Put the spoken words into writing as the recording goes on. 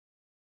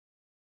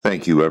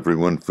Thank you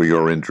everyone for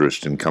your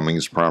interest in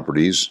Cummings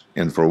Properties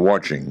and for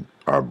watching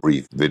our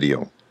brief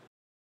video.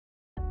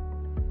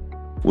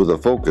 With a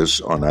focus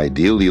on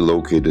ideally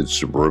located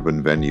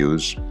suburban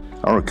venues,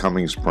 our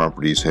Cummings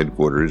Properties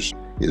headquarters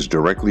is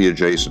directly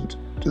adjacent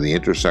to the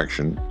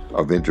intersection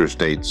of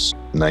Interstates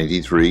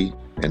 93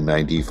 and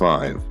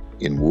 95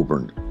 in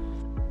Woburn.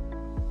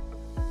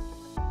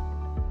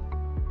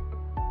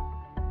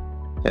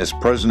 As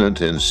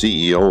president and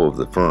CEO of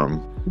the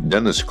firm,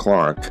 Dennis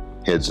Clark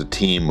heads a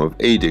team of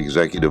 8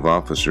 executive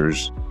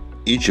officers,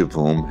 each of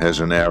whom has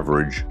an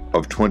average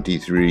of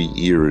 23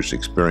 years'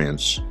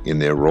 experience in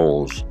their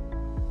roles.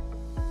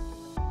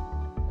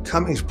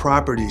 Cummings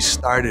Properties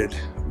started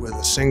with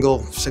a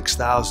single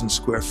 6,000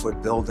 square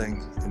foot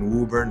building in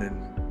Woburn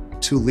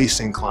and 2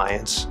 leasing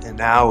clients, and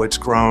now it's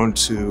grown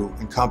to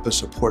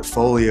encompass a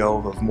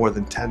portfolio of more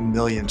than 10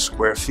 million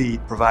square feet,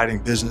 providing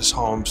business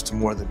homes to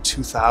more than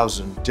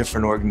 2,000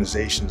 different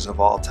organizations of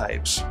all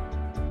types.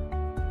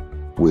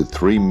 With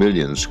 3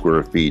 million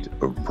square feet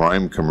of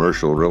prime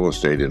commercial real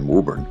estate in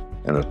Woburn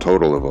and a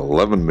total of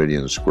 11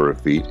 million square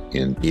feet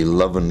in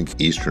 11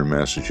 eastern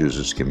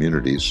Massachusetts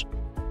communities,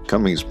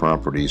 Cummings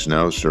Properties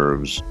now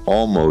serves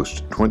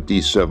almost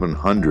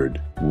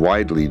 2,700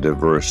 widely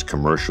diverse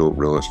commercial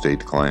real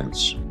estate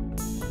clients.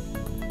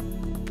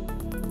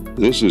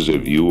 This is a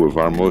view of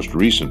our most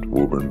recent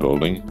Woburn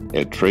building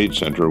at Trade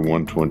Center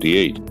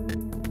 128.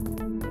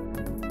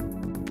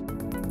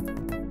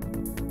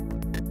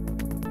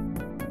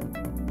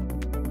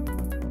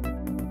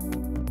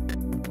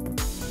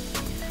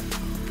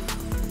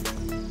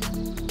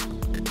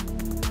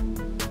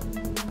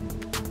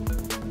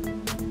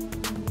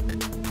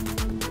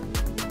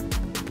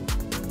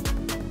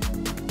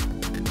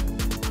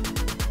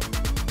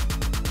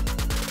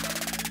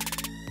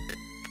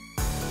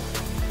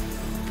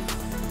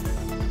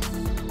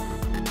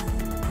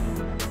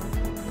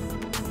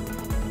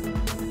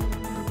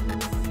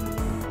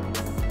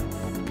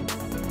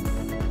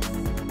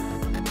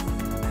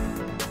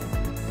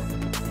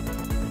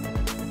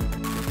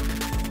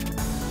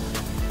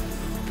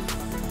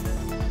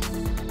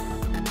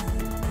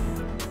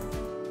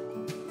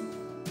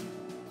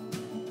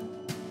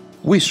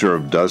 We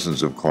serve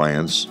dozens of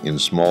clients in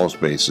small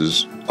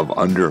spaces of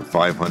under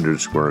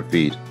 500 square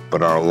feet,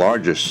 but our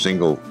largest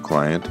single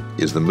client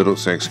is the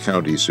Middlesex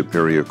County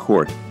Superior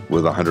Court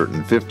with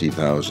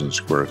 150,000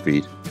 square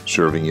feet,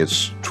 serving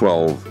its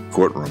 12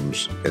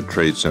 courtrooms at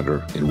Trade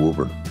Center in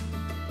Woburn.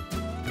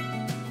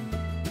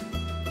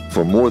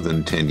 For more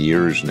than 10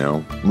 years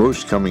now,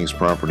 most Cummings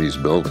Properties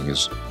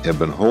buildings have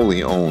been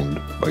wholly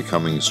owned by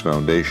Cummings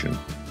Foundation.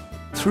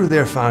 Through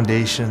their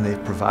foundation,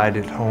 they've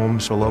provided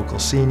homes for local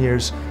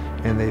seniors,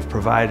 and they've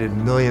provided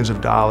millions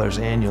of dollars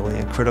annually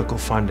in critical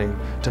funding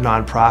to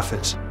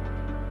nonprofits.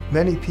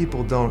 Many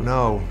people don't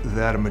know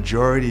that a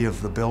majority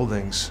of the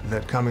buildings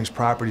that Cummings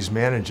Properties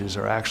manages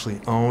are actually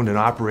owned and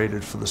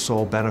operated for the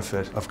sole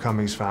benefit of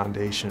Cummings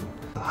Foundation.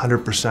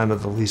 100%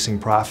 of the leasing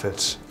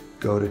profits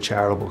go to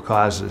charitable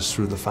causes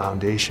through the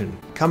foundation.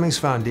 Cummings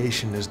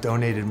Foundation has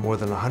donated more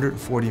than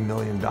 $140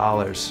 million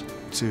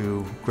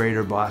to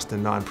Greater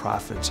Boston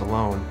nonprofits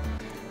alone.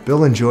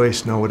 Bill and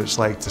Joyce know what it's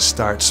like to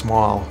start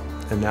small,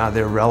 and now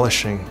they're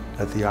relishing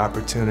at the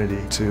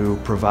opportunity to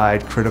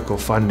provide critical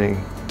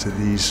funding to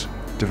these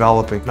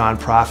developing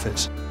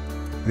nonprofits.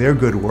 Their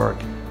good work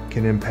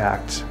can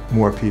impact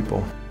more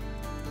people.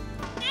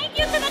 Thank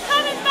you to the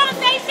Cummings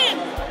Foundation.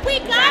 We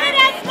got it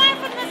as smart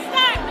from the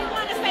start. We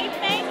want to say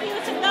thank you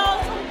to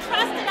those who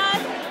trusted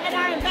us and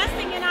are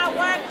investing in our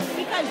work,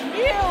 because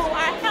you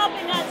are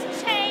helping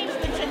us change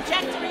the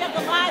trajectory of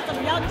the lives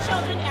of young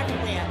children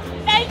everywhere.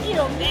 Thank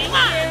you. Thank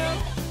you.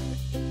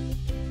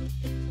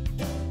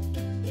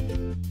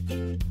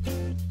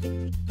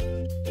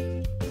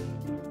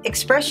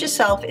 Express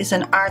Yourself is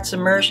an arts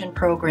immersion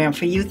program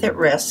for youth at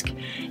risk,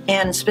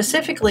 and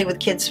specifically with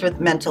kids with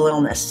mental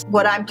illness.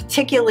 What I'm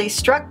particularly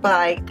struck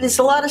by is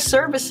a lot of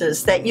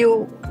services that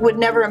you would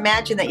never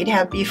imagine that you'd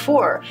have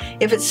before.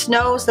 If it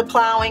snows, the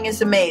plowing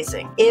is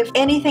amazing. If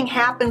anything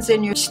happens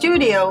in your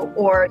studio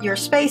or your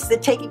space, they're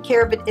taking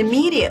care of it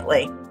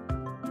immediately.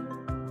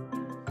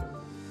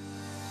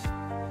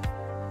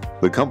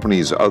 The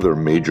company's other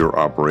major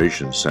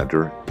operations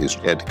center is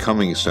at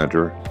Cummings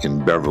Center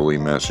in Beverly,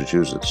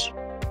 Massachusetts.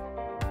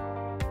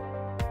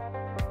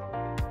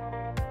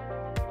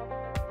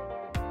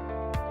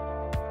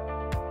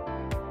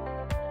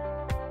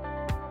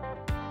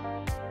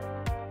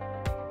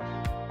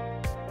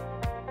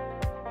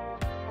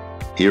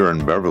 Here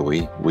in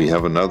Beverly, we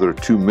have another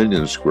 2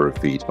 million square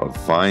feet of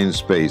fine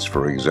space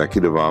for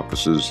executive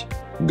offices,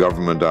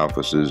 government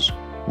offices,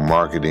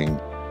 marketing,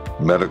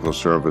 medical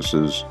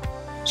services,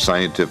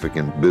 scientific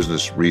and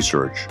business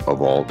research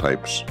of all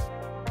types.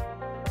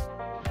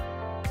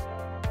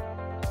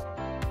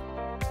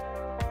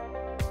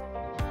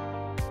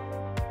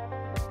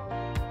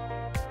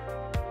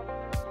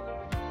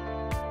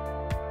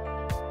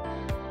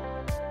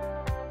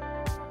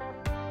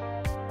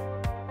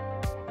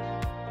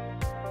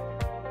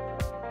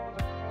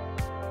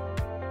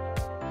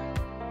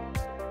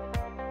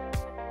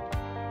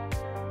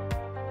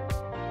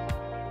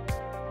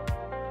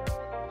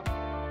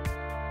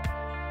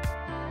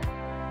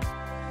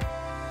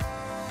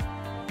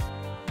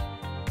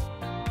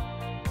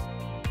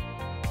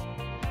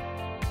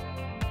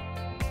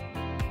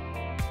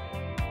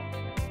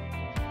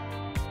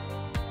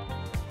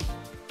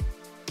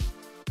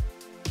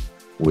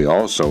 We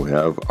also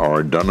have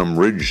our Dunham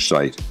Ridge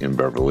site in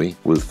Beverly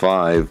with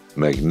 5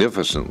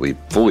 magnificently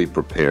fully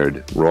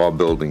prepared raw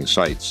building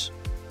sites.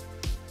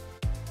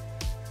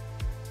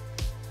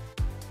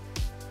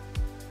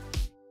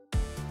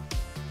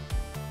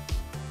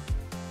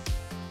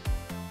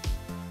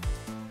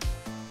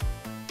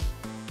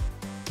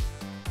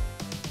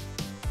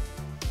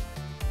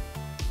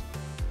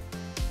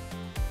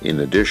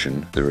 In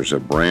addition, there is a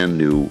brand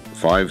new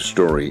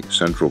 5-story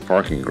central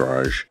parking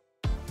garage .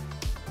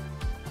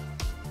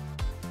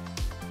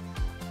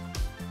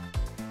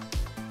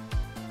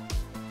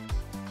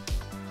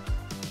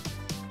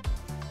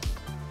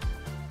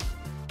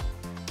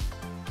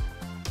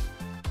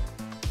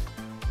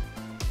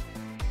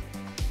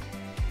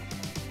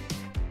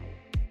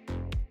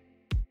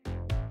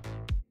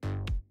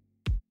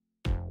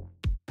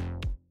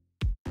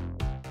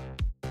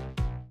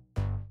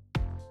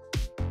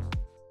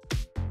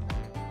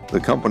 The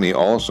company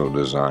also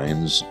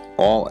designs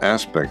all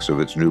aspects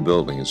of its new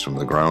buildings from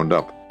the ground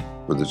up,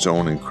 with its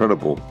own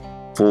incredible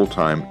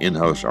full-time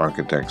in-house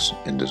architects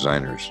and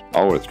designers.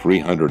 Our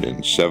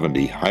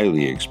 370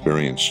 highly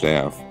experienced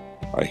staff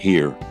are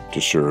here to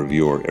serve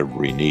your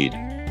every need.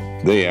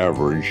 They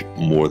average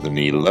more than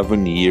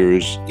 11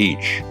 years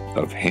each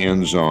of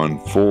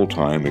hands-on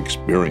full-time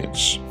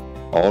experience.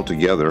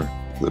 Altogether,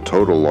 the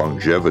total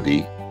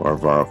longevity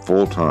of our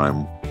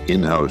full-time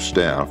in-house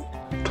staff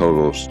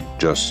totals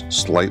just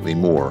slightly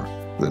more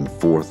than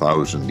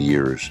 4,000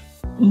 years.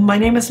 My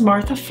name is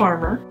Martha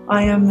Farmer.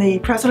 I am the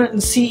president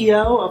and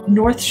CEO of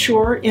North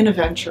Shore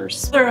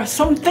Innoventures. There are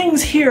some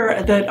things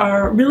here that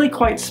are really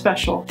quite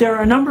special. There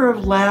are a number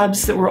of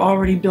labs that were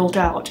already built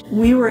out.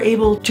 We were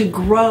able to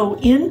grow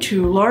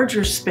into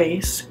larger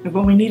space.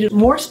 When we needed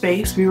more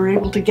space, we were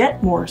able to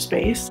get more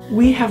space.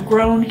 We have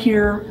grown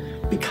here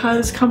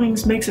because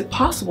Cummings makes it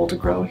possible to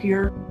grow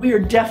here. We are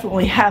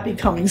definitely happy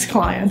Cummings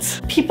clients.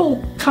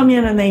 People come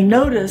in and they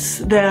notice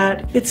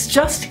that it's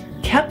just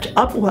kept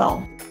up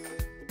well.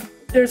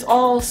 There's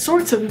all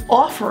sorts of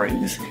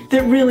offerings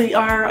that really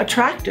are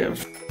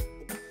attractive.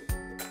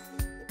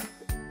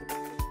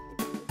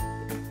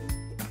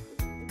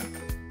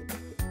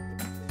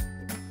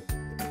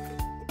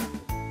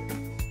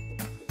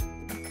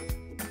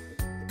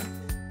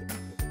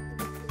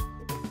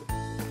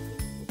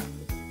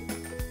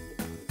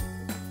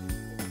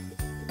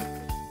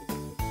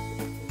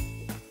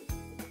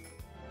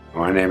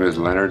 My name is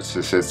Leonard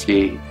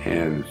Sisitsky,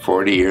 and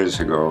 40 years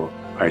ago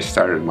I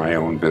started my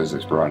own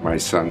business, brought my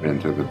son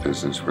into the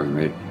business with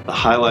me. The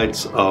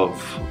highlights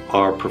of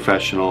our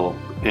professional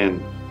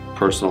and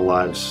personal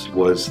lives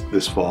was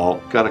this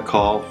fall. Got a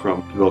call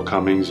from Bill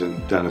Cummings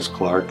and Dennis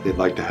Clark. They'd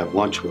like to have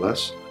lunch with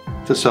us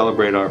to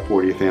celebrate our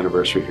 40th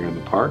anniversary here in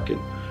the park,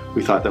 and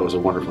we thought that was a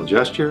wonderful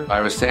gesture.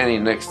 I was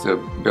standing next to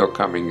Bill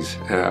Cummings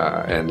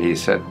and he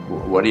said,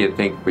 "What do you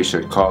think we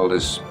should call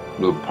this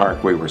little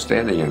park we were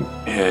standing in?"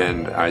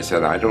 And I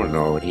said, "I don't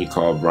know." He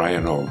called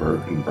Brian over,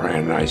 and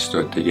Brian and I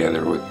stood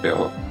together with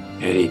Bill,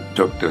 and he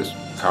took the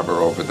cover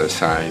over the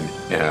sign,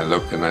 and I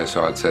looked and I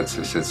saw it said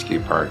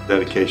Sisitsky Park.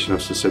 Dedication of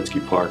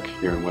Sisitsky Park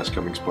here in West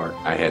Cummings Park.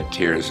 I had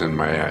tears in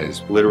my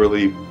eyes.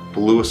 Literally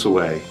blew us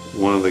away.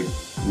 One of the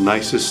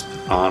nicest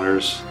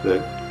honors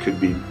that could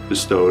be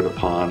bestowed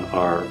upon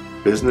our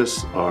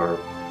business, our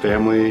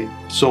family.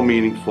 So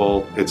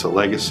meaningful. It's a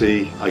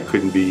legacy I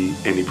couldn't be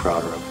any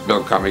prouder of.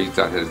 Bill Cummings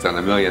has done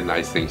a million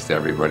nice things to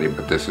everybody,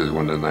 but this is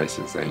one of the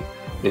nicest things.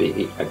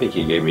 And I think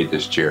he gave me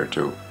this chair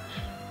too.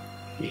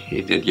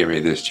 He did give me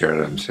this chair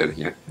that I'm sitting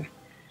in.